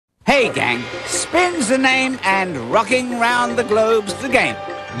Hey gang, Spin's the name and rocking round the globe's the game.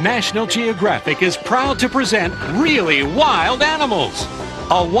 National Geographic is proud to present Really Wild Animals,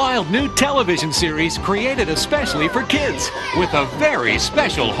 a wild new television series created especially for kids with a very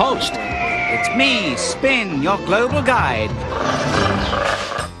special host. It's me, Spin, your global guide.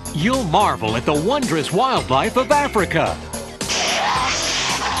 You'll marvel at the wondrous wildlife of Africa.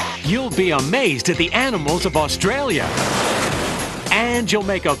 You'll be amazed at the animals of Australia. And you'll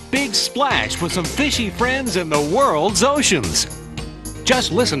make a big splash with some fishy friends in the world's oceans.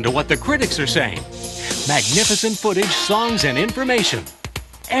 Just listen to what the critics are saying. Magnificent footage, songs, and information.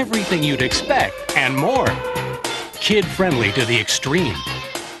 Everything you'd expect and more. Kid-friendly to the extreme.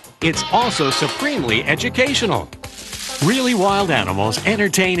 It's also supremely educational. Really Wild Animals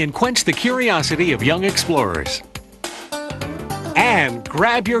entertain and quench the curiosity of young explorers. And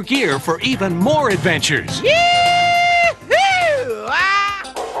grab your gear for even more adventures.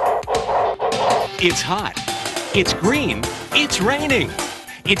 It's hot, it's green, it's raining.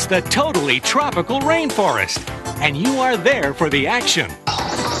 It's the totally tropical rainforest, and you are there for the action.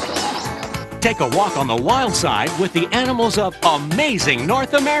 Take a walk on the wild side with the animals of amazing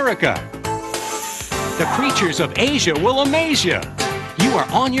North America. The creatures of Asia will amaze you. You are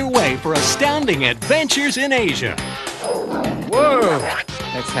on your way for astounding adventures in Asia. Whoa!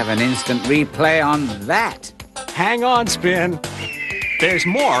 Let's have an instant replay on that. Hang on, Spin. There's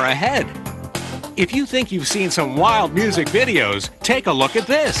more ahead. If you think you've seen some wild music videos, take a look at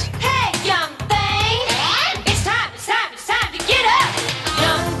this. Hey, young thing! It's time to get up!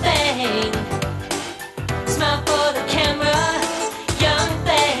 Young thing, smile for the camera. Young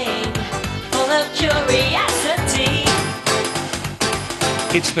thing, full of curiosity.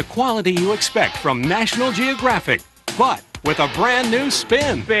 It's the quality you expect from National Geographic, but with a brand new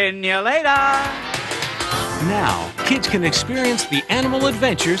spin. Spin you later! Now, kids can experience the animal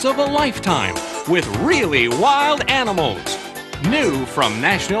adventures of a lifetime with Really Wild Animals. New from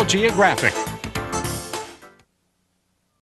National Geographic.